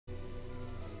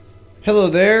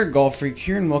Hello there, Golf Freak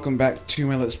here, and welcome back to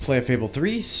my Let's Play of Fable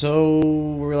 3. So,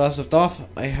 where we last left off,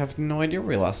 I have no idea where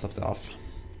we last left off.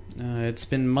 It's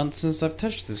been months since I've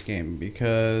touched this game,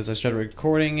 because I started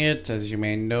recording it, as you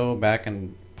may know, back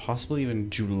in possibly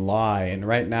even July, and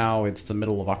right now it's the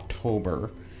middle of October.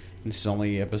 This is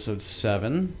only episode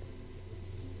 7.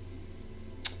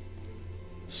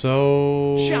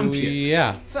 So, Champion.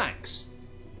 yeah. Thanks.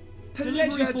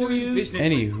 Pleasure for doing you. business.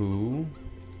 Anywho,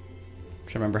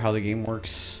 trying to remember how the game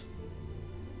works.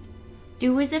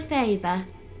 Do us a favour,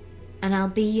 and I'll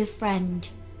be your friend.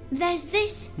 There's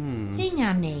this thing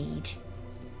I need.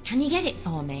 Can you get it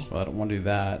for me? Well, I don't want to do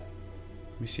that.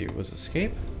 Let me see. It was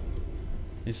escape.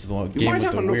 This is the You game might with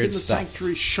have the a look in weird the stuff.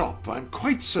 sanctuary shop. I'm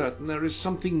quite certain there is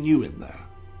something new in there.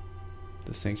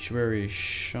 The sanctuary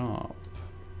shop.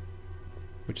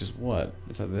 Which is what?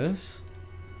 Is that this?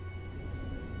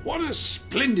 What a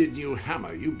splendid new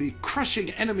hammer. You'd be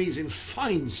crushing enemies in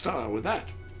fine style with that.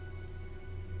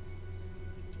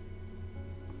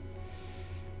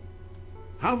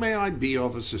 How may I be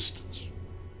of assistance?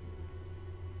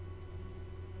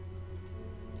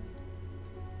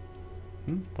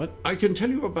 What? I can tell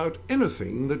you about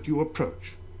anything that you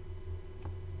approach.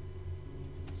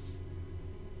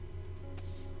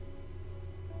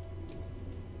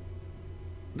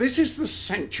 This is the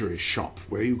sanctuary shop,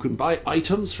 where you can buy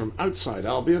items from outside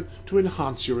Albion to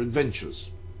enhance your adventures.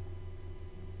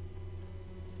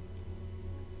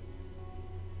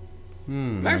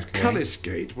 That okay. Cullis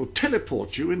gate will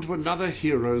teleport you into another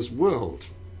hero's world.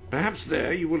 Perhaps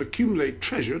there you will accumulate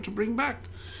treasure to bring back.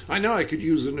 I know I could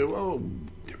use a new... Oh,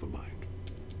 never mind.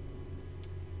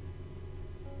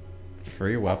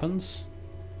 Free weapons?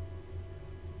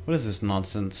 What is this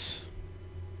nonsense?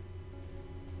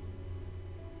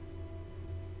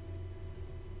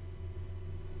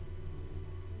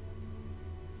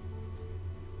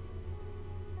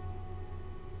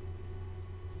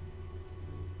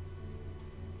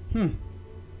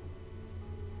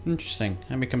 Interesting.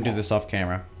 Let me come do this off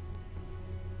camera.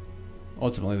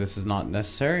 Ultimately, this is not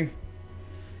necessary.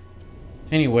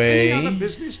 Anyway. Any other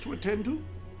business to attend to?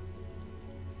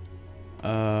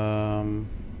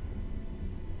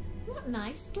 What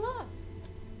nice gloves.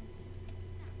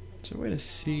 Is there a way to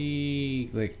see,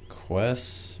 like,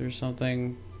 quests or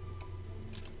something?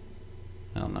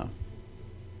 I don't know.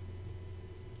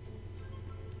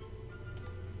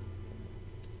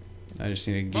 I just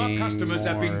need to Our gain customers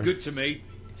have been more good to me,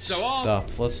 so I'll...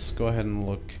 stuff. Let's go ahead and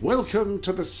look Welcome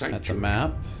to the at the sanctuary.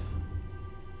 map.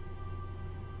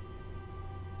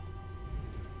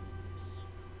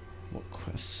 What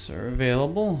quests are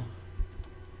available?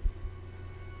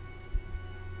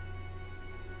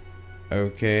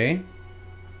 Okay.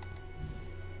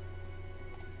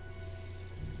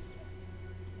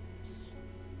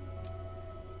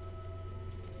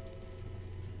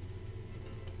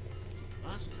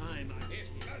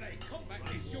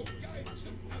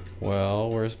 Well,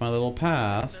 where's my little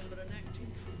path?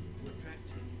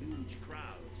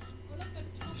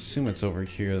 Assume it's over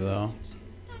here, though.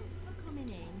 Thanks for coming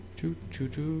in. Choo choo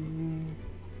choo.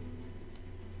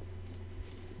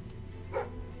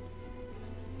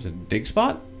 Is it a dig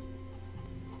spot?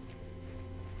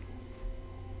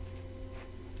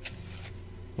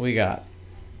 What we got?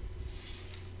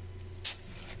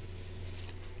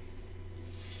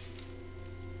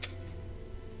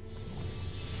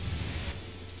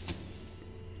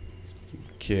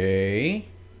 Okay.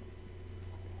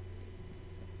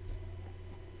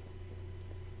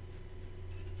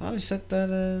 Thought I set that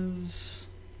as...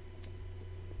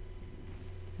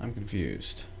 I'm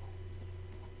confused.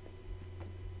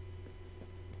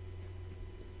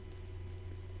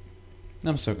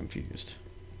 I'm so confused.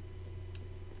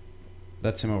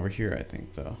 That's him over here, I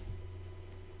think, though.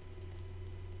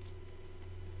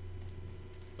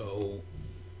 Oh.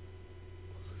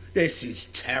 This is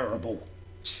terrible.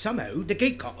 Somehow the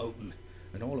gate got open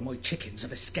and all of my chickens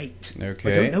have escaped.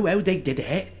 Okay. I don't know how they did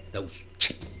it. Those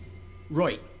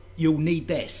Right, you'll need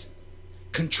this.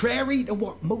 Contrary to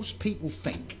what most people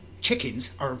think,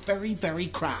 chickens are very, very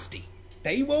crafty.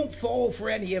 They won't fall for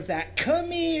any of that.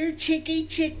 Come here, chicky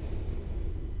chick.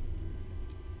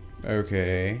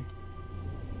 Okay.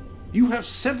 You have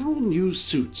several new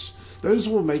suits. Those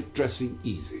will make dressing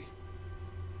easy.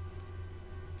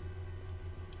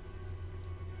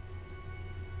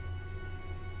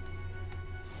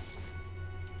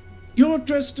 You're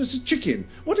dressed as a chicken.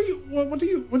 What are you...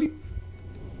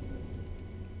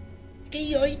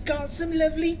 I've got some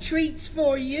lovely treats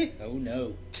for you. Oh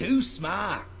no, too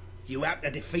smart. You have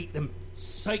to defeat them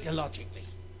psychologically.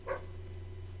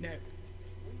 Now,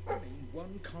 they won't remain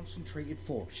one concentrated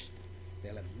force.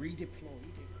 They'll have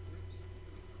redeployed.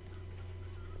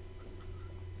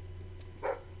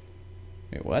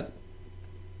 Wait, what?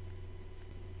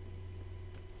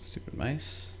 Stupid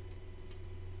mice.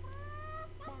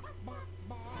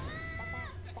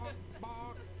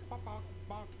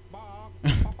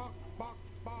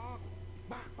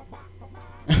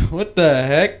 What the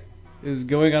heck is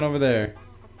going on over there?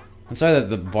 I'm sorry that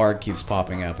the bar keeps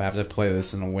popping up. I have to play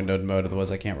this in a windowed mode, otherwise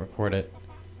I can't record it.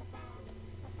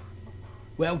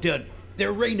 Well done.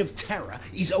 Their reign of terror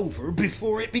is over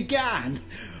before it began.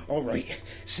 All right,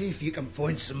 see if you can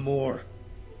find some more.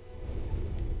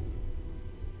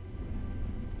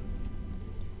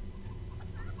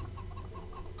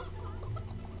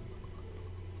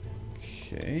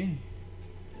 Okay.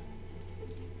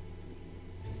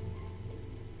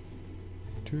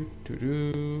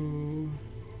 Doo-doo-doo.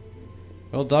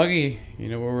 Well, doggy, you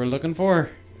know what we're looking for?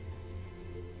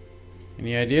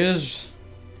 Any ideas?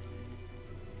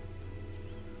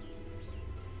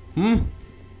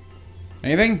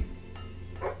 Anything?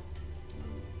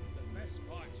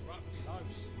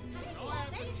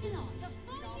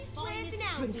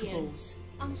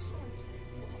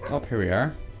 Oh, here we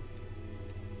are.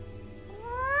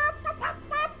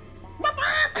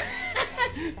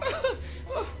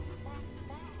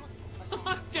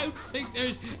 I don't think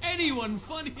there's anyone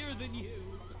funnier than you.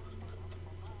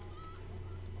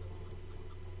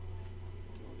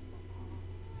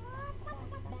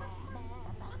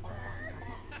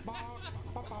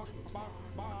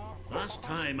 Last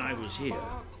time I was here,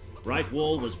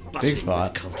 Brightwall was Big buzzing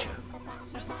spot. with culture.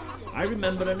 I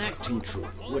remember an acting troupe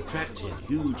who attracted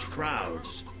huge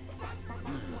crowds.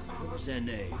 What was their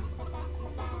name?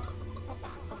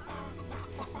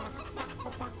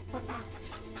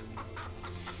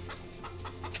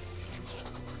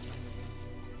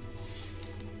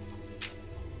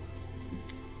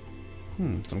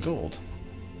 Some gold.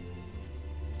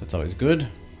 That's always good.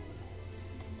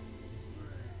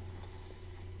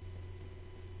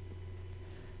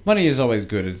 Money is always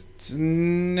good. It's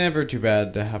never too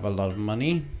bad to have a lot of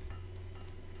money.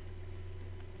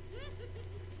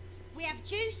 We have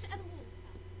juice and water.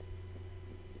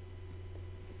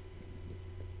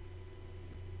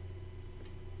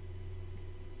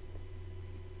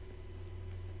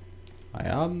 I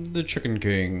am the Chicken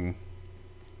King.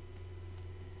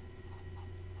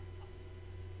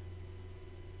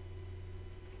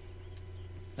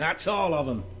 That's all of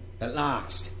them. At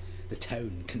last, the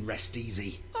town can rest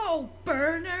easy. Oh,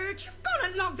 Bernard, you've got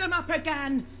to lock them up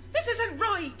again. This isn't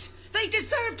right. They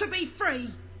deserve to be free.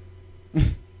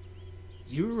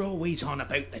 You're always on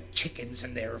about the chickens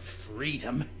and their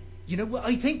freedom. You know what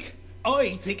I think?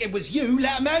 I think it was you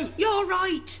let them out. You're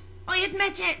right. I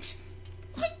admit it.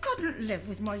 I couldn't live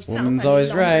with myself Woman's any always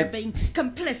longer right. being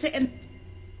complicit in...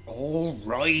 All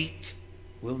right.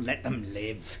 We'll let them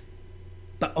live.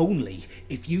 But only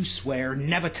if you swear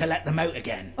never to let them out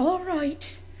again. All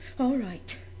right. All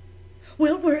right.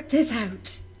 We'll work this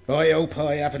out. I hope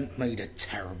I haven't made a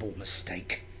terrible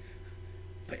mistake.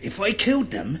 But if I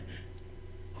killed them,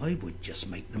 I would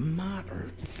just make them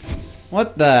martyred.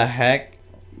 What the heck?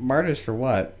 Martyrs for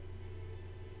what?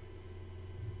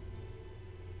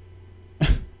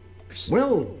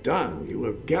 Well done. You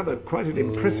have gathered quite an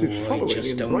impressive I following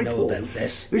just in don't know Brightwall. about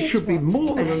this. This It's should be what's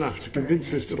more than best, enough to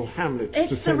convince this little hamlet It's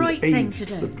to the send right aid thing to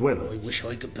to the do. I dwellers. wish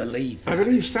I could believe I that.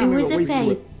 believe Samuel us a awaited you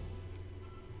favour. at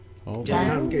Oh, the boy.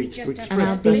 town gates just to have express And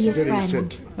I'll that be your very friend.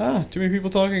 sentiment. Ah, too many people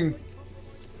talking.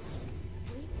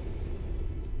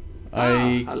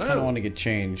 I hello. kind of want to get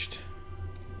changed.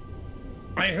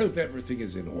 I hope everything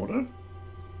is in order.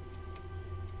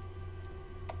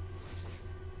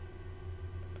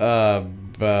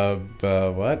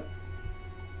 What?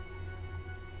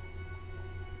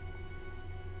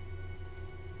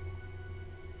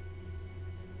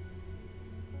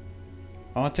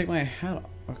 I want to take my hat off.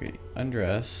 Okay,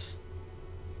 undress.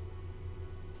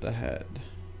 The head.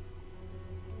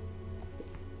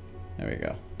 There we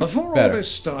go. Before Better. all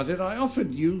this started, I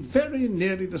offered you very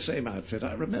nearly the same outfit.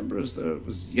 I remember as though it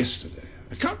was yesterday.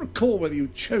 I can't recall whether you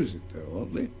chose it, though,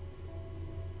 oddly.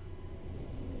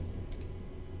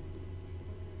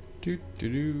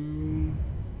 Do.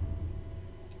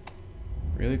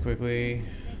 Really quickly.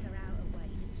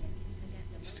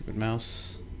 Stupid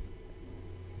mouse.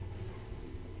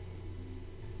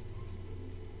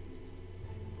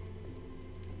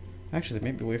 Actually,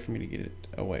 there may be a way for me to get it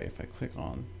away if I click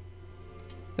on.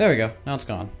 There we go. Now it's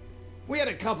gone. We had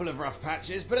a couple of rough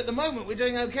patches, but at the moment we're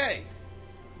doing okay.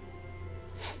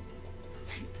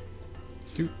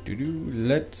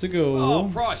 Let's go. Our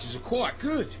prices are quite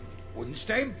good. Wouldn't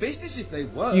stay in business if they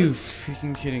were. You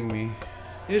freaking kidding me?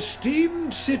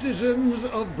 Esteemed citizens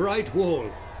of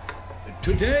Brightwall,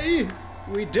 today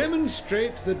we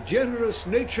demonstrate the generous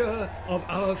nature of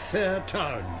our fair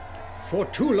town. For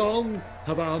too long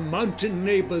have our mountain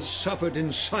neighbors suffered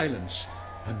in silence,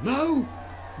 and now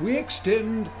we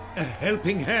extend a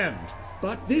helping hand.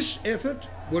 But this effort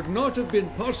would not have been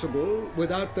possible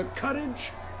without the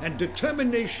courage and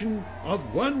determination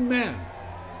of one man,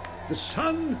 the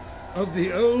son of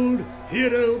the old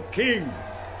hero king.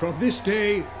 From this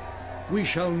day, we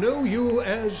shall know you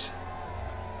as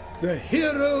the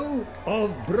hero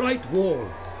of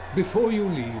Brightwall. Before you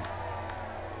leave,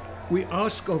 we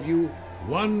ask of you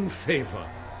one favor.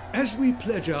 As we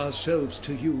pledge ourselves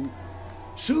to you,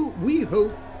 so we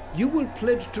hope you will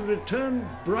pledge to return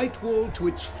Brightwall to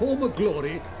its former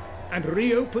glory and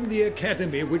reopen the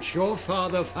academy which your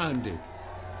father founded.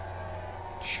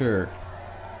 Sure.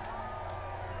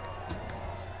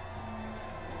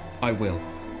 I will.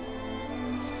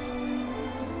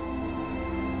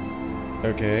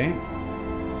 Okay.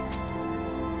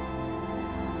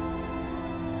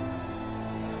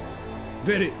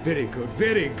 Very, very good,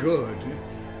 very good.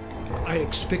 I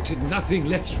expected nothing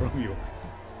less from you.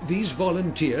 These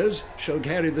volunteers shall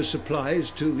carry the supplies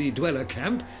to the dweller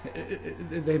camp.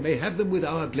 They may have them with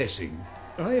our blessing.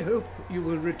 I hope you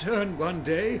will return one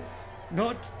day,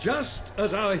 not just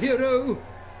as our hero,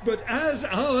 but as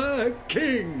our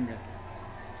king.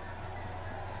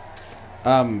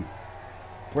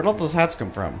 Where'd all those hats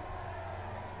come from?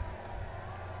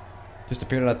 Just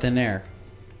appeared out of thin air.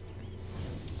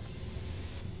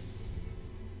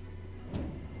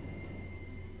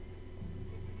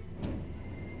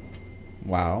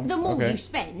 Wow. The more okay. you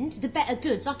spend, the better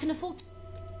goods I can afford.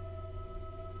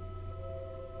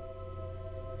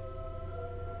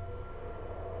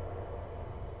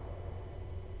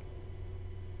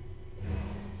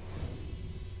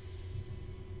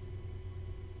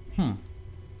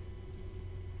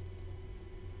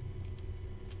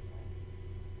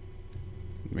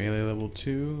 Melee level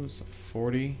 2 is a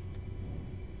 40.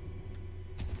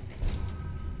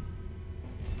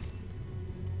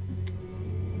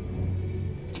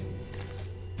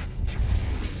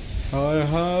 I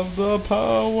have the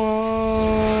power.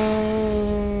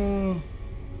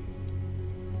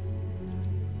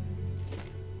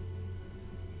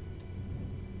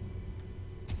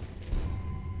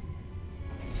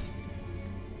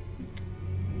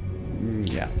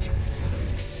 Yeah.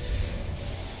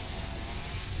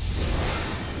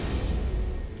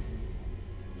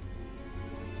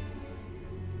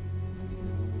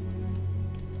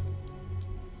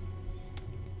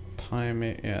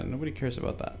 Yeah, nobody cares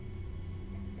about that.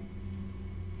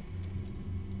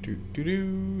 Do do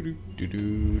do do do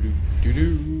do do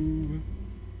do.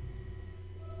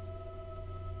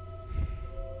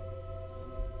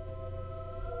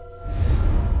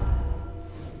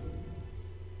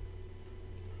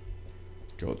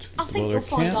 Go to the I think you'll dweller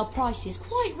find camp. our prices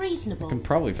quite reasonable. I can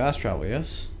probably fast travel,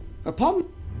 yes. Upon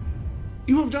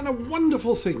you have done a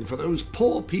wonderful thing for those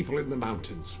poor people in the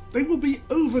mountains. They will be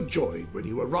overjoyed when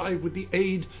you arrive with the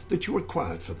aid that you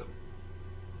required for them.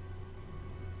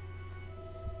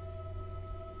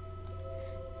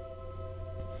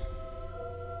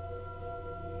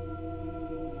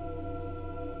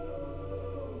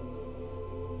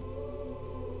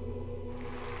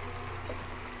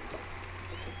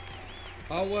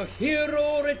 Our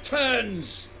hero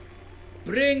returns,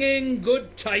 bringing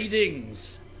good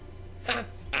tidings. Ha,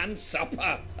 and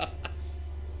supper.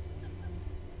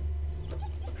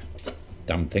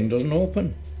 Damn thing doesn't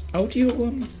open. How do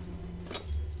you,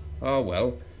 Oh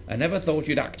well, I never thought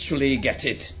you'd actually get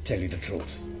it, tell you the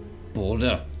truth.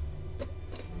 Boulder.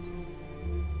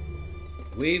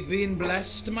 We've been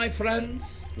blessed, my friends.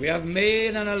 We have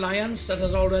made an alliance that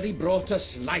has already brought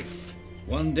us life.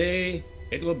 One day,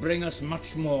 it will bring us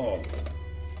much more.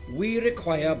 We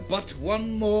require but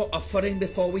one more offering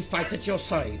before we fight at your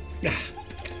side.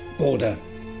 Boulder.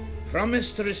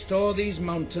 Promise to restore these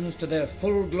mountains to their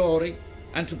full glory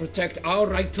and to protect our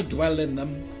right to dwell in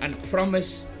them, and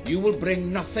promise you will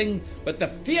bring nothing but the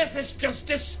fiercest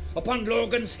justice upon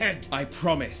Logan's head. I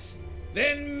promise.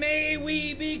 Then may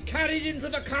we be carried into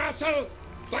the castle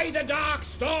by the dark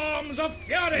storms of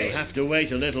fury. We'll have to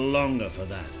wait a little longer for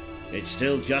that. It's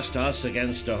still just us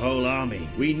against a whole army.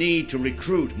 We need to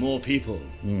recruit more people.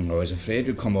 I was afraid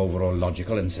you'd come over all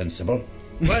logical and sensible.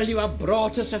 Well, you have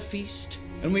brought us a feast,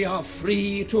 and we are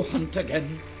free to hunt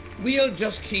again. We'll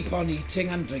just keep on eating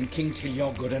and drinking till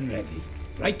you're good and ready.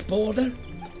 Right, Boulder?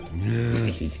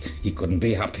 He couldn't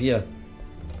be happier.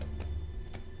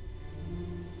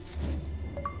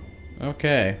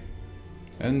 Okay.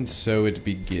 And so it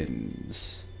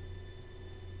begins.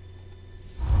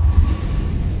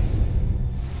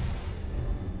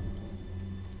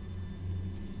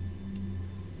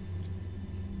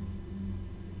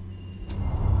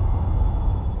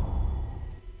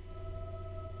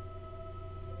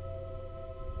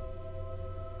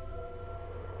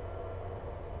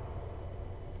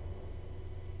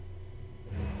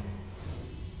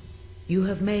 You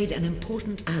have made an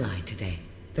important ally today.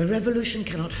 The revolution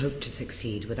cannot hope to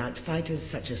succeed without fighters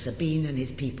such as Sabine and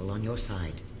his people on your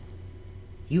side.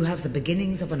 You have the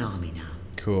beginnings of an army now.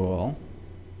 Cool.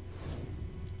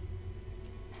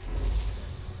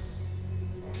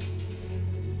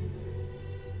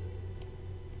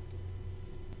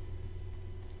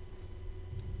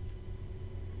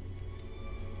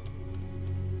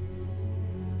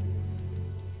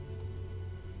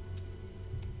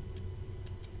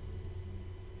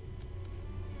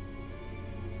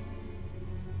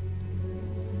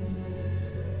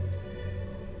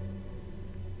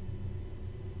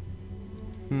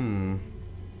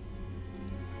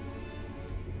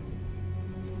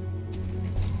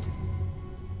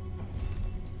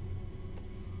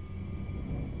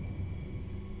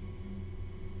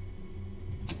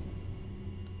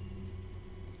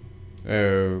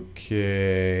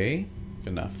 Okay.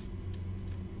 Good enough.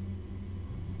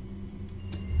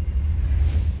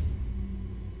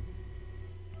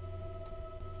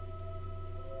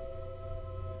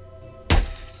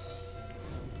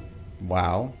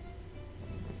 Wow.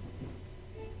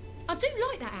 I do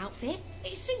like that outfit.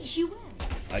 It suits you well.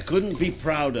 I couldn't be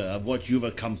prouder of what you've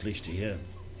accomplished here.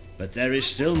 But there is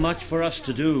still much for us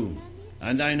to do,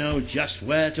 and I know just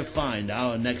where to find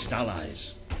our next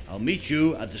allies. I'll meet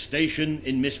you at the station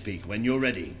in Mistpeak when you're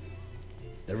ready.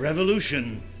 The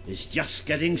revolution is just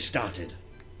getting started.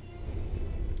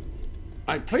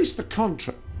 I placed the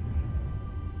contract.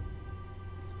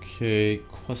 Okay,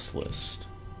 quest list.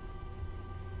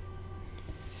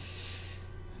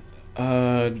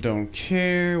 Don't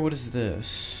care. What is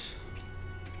this?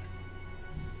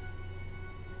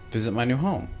 Visit my new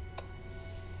home.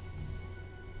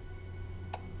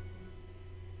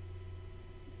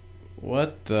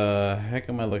 What the heck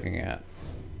am I looking at?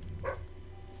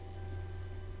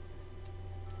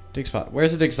 Dig spot.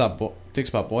 Where's the dig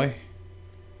spot, boy?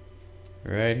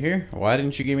 Right here? Why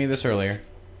didn't you give me this earlier?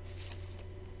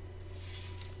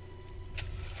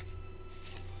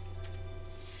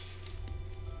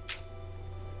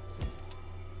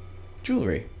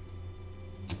 Jewelry.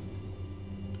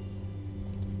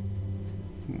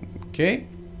 Okay.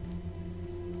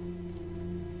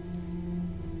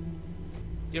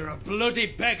 You're a bloody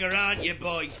beggar, aren't you,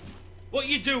 boy? What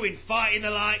you doing fighting the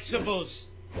likes of us?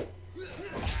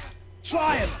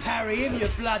 Try and parry him, you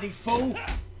bloody fool!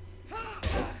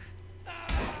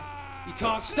 You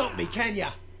can't stop me, can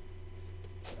ya?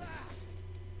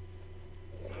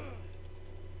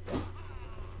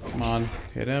 Come on,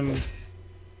 hit him.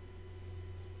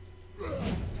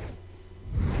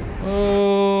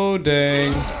 Oh,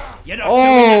 dang. You're not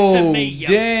doing that to me, you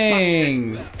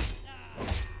dang. bastard.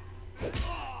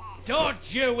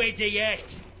 Don't you,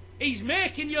 idiot! He's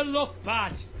making you look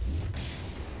bad.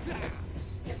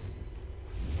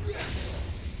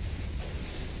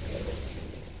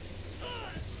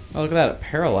 Oh, look at that. It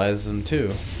paralyzes him, too.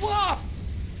 What?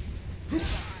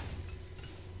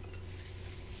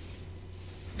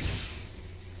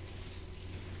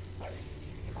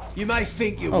 You may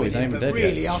think you're Oh, he's not winning, even but dead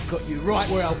really yet. I've got you right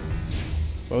where I...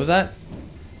 What was that?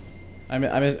 I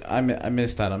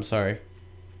missed that. I'm sorry.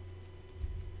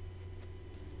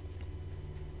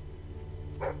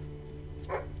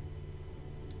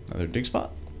 Another dig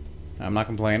spot. I'm not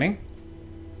complaining.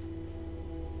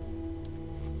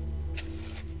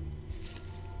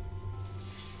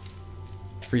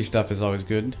 Free stuff is always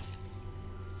good.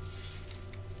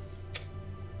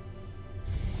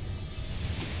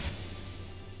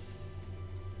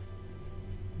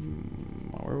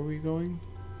 Where are we going?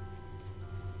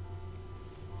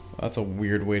 That's a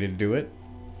weird way to do it.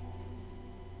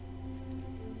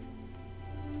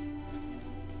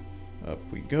 Up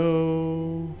we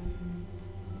go.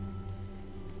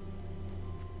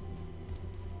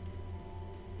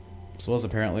 This was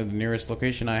apparently the nearest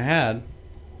location I had.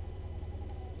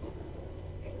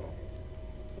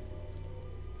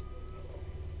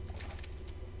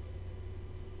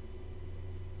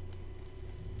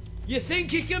 You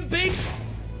think you can beat?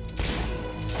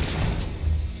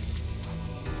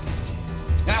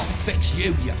 That'll fix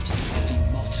you, you bloody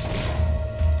mutt.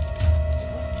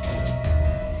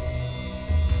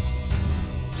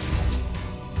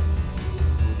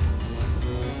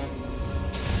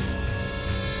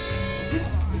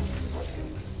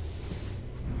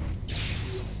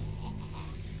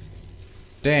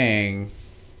 Dang.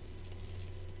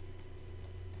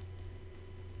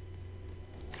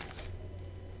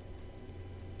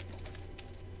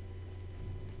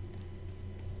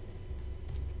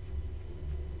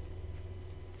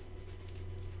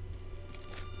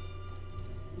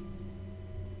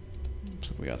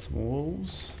 So we got some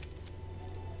wolves.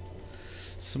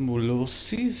 Some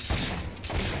Ulosses.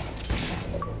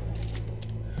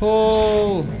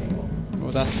 Pull!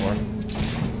 What that's for?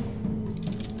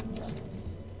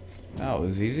 That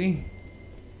was easy.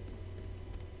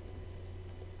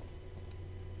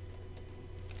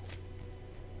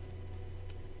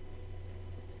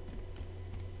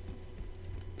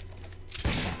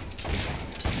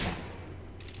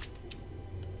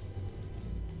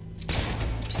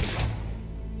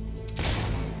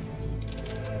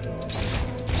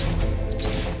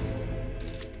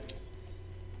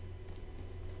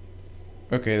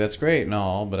 Okay, that's great and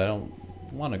all, but I don't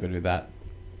want to go do that.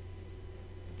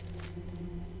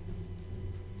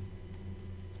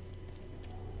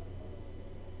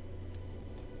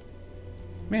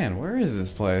 Man, where is this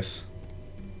place?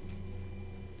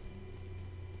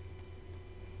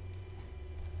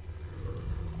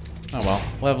 Oh well,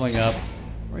 leveling up.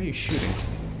 Where are you shooting?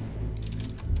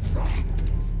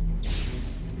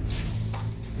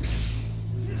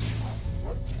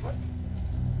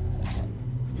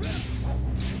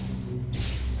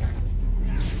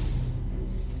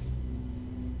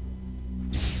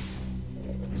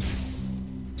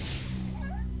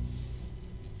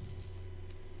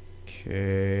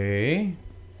 Okay.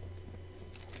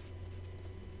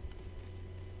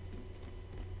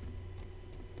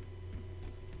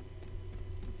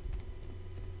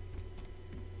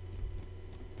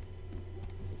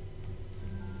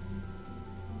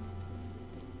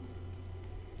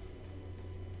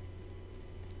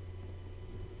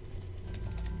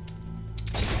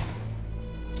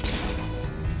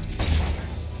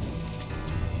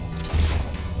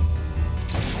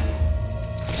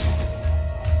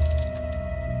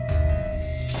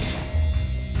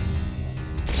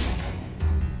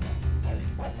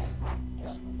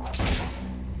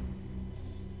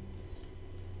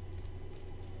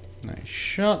 Nice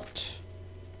shot.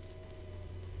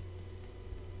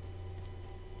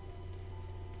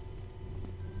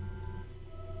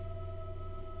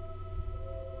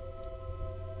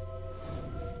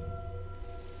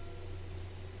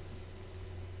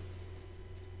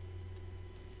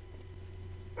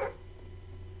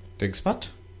 Big spot.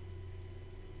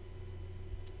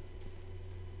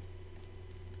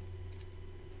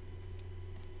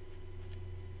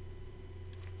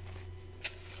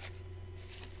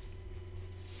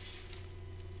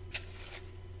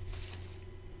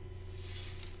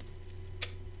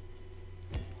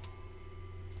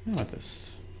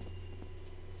 Amethyst.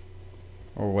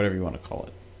 Or whatever you want to call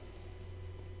it.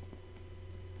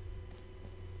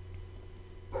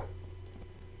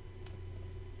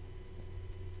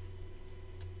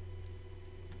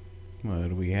 What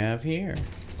do we have here?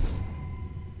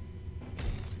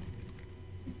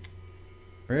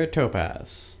 Rare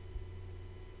topaz.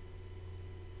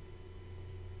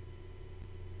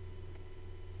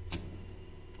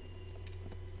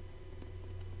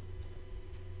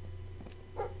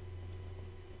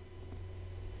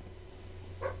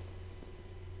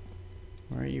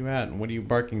 Where are you at and what are you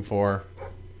barking for?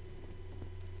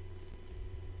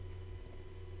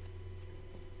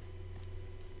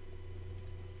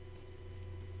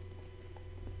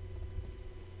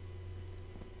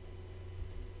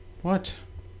 What?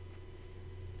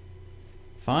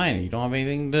 Fine, you don't have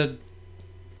anything to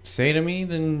say to me,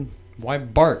 then why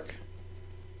bark?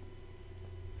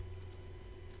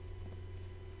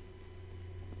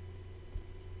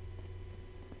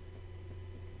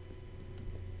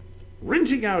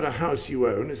 Renting out a house you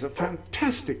own is a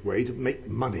fantastic way to make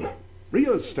money.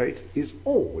 Real estate is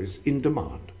always in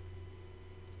demand.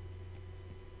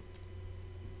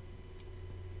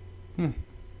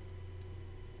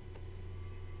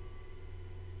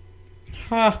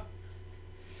 Ha!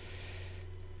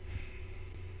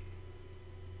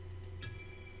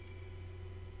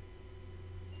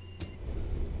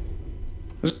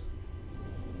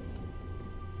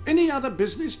 Any other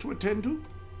business to attend to?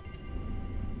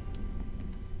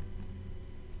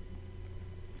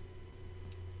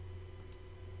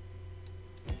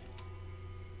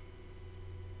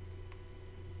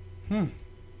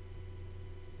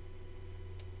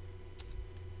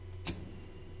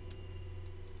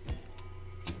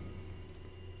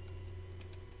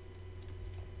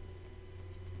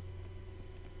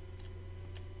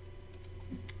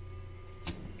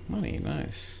 Money,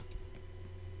 nice.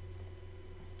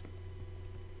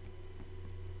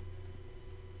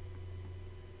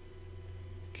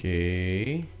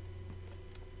 Okay.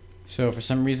 So for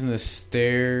some reason the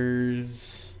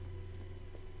stairs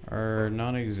are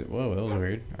non-exist. Whoa, that was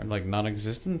weird. Are like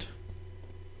non-existent.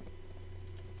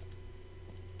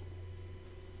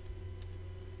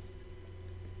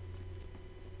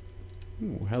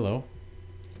 Ooh, hello.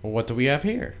 Well, what do we have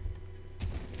here?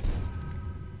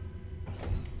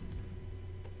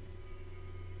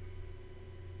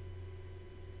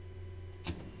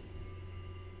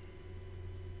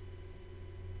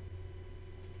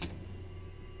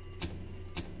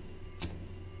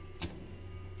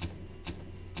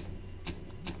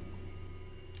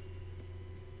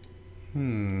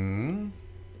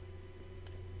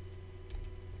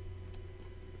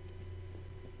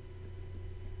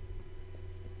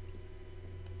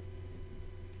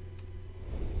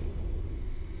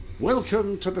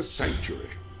 Welcome to the sanctuary.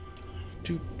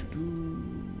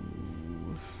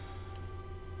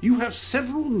 You have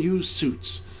several new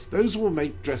suits. Those will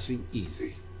make dressing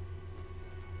easy.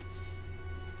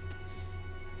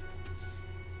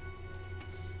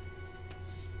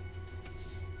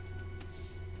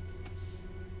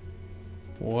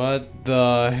 What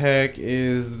the heck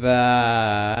is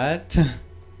that?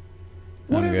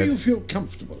 Whatever you feel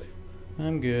comfortable in.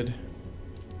 I'm good.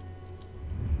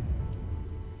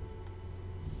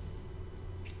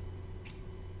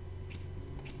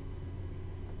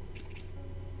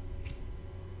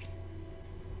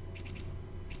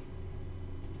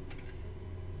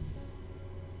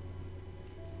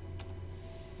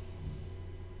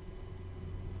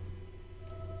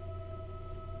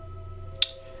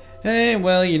 Hey,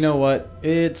 well, you know what?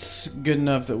 It's good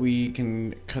enough that we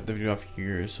can cut the video off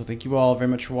here. So thank you all very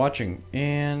much for watching,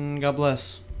 and God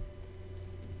bless.